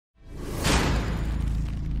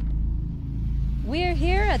We're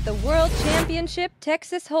here at the World Championship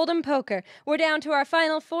Texas Hold'em Poker. We're down to our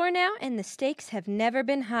final four now, and the stakes have never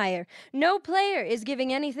been higher. No player is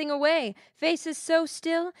giving anything away. Faces so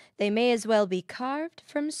still, they may as well be carved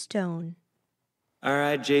from stone. All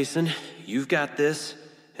right, Jason, you've got this.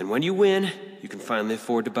 And when you win, you can finally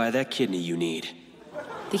afford to buy that kidney you need.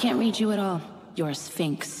 They can't read you at all. You're a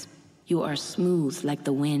sphinx. You are smooth like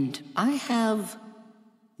the wind. I have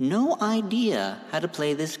no idea how to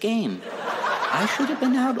play this game. I should have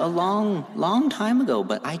been out a long time ago,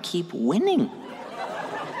 but I keep winning.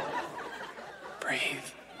 Breathe.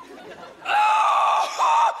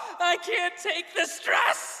 Oh! I can't take the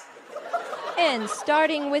stress! And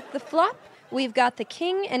starting with the flop, we've got the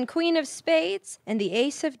king and queen of spades and the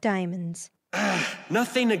ace of diamonds.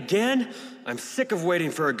 Nothing again? I'm sick of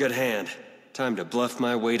waiting for a good hand. Time to bluff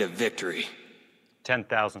my way to victory.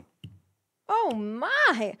 10,000. Oh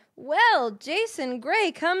my! Well, Jason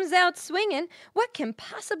Gray comes out swinging. What can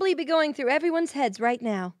possibly be going through everyone's heads right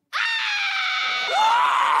now?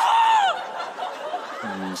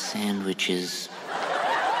 Sandwiches.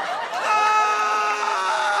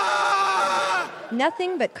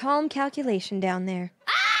 Nothing but calm calculation down there.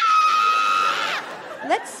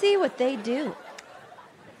 Let's see what they do.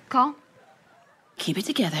 Call. Keep it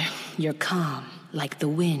together. You're calm, like the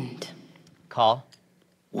wind. Call.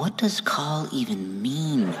 What does call even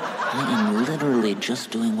mean? I am literally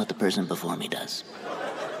just doing what the person before me does.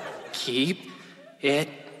 Keep it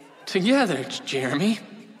together, Jeremy.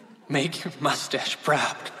 Make your mustache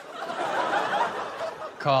proud.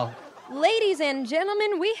 Call. Ladies and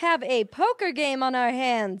gentlemen, we have a poker game on our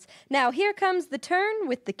hands. Now here comes the turn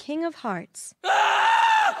with the king of hearts.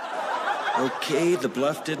 Okay, the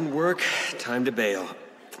bluff didn't work. Time to bail.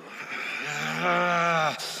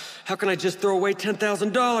 How can I just throw away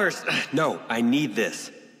 $10,000? No, I need this.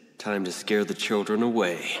 Time to scare the children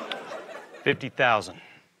away. 50,000.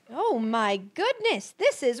 Oh my goodness,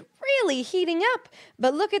 this is really heating up.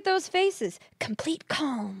 But look at those faces. Complete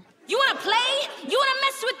calm. You wanna play? You wanna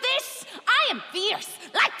mess with this? I am fierce,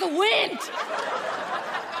 like the wind.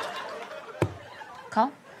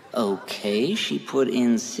 Call. Okay, she put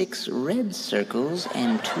in 6 red circles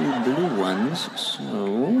and 2 blue ones,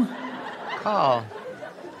 so... Call.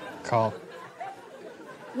 Call.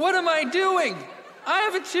 What am I doing? I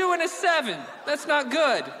have a 2 and a 7. That's not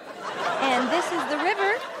good. And this is the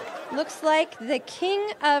river. Looks like the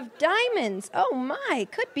king of diamonds. Oh my,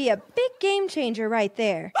 could be a big game changer right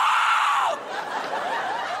there.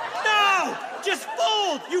 No! Just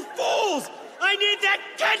fold, you fools! I need that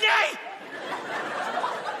kidney!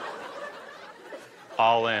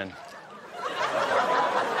 All in.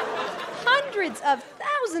 Hundreds of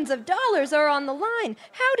thousands of dollars are on the line.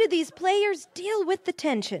 How do these players deal with the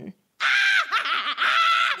tension?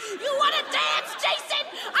 You wanna dance, Jason?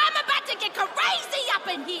 I'm about to get crazy up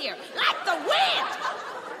in here, like the wind.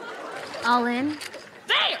 All in.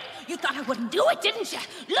 There! You thought I wouldn't do it, didn't you?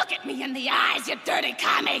 Look at me in the eyes, you dirty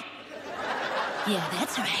commie. Yeah,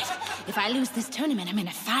 that's right. If I lose this tournament, I'm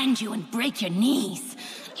gonna find you and break your knees,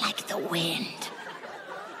 like the wind.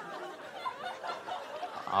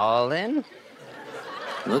 All in?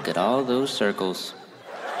 Look at all those circles.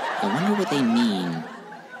 I wonder what they mean.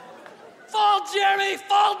 Fold, Jeremy!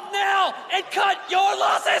 Fold now! And cut your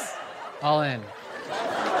losses! All in.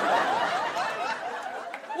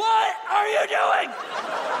 What are you doing?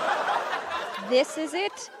 This is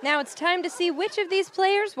it. Now it's time to see which of these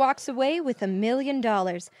players walks away with $1 million.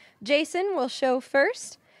 Jason will show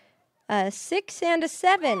first. A 6 and a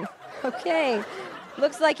 7. Okay.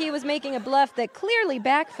 Looks like he was making a bluff that clearly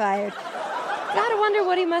backfired. Gotta wonder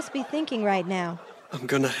what he must be thinking right now. I'm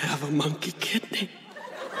gonna have a monkey kidney.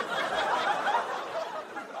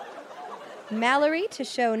 Mallory to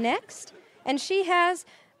show next. And she has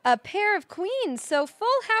a pair of queens, so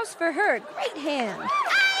full house for her. Great hand. I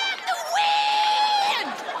am the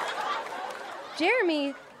wind!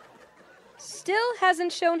 Jeremy still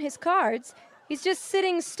hasn't shown his cards. He's just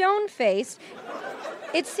sitting stone-faced.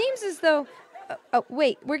 It seems as though... oh,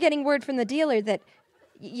 wait, we're getting word from the dealer that...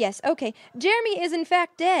 Yes, okay. Jeremy is in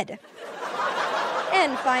fact dead.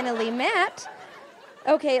 And finally, Matt.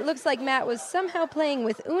 Okay, it looks like Matt was somehow playing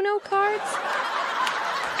with Uno cards.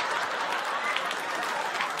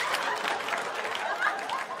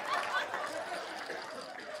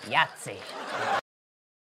 Yahtzee.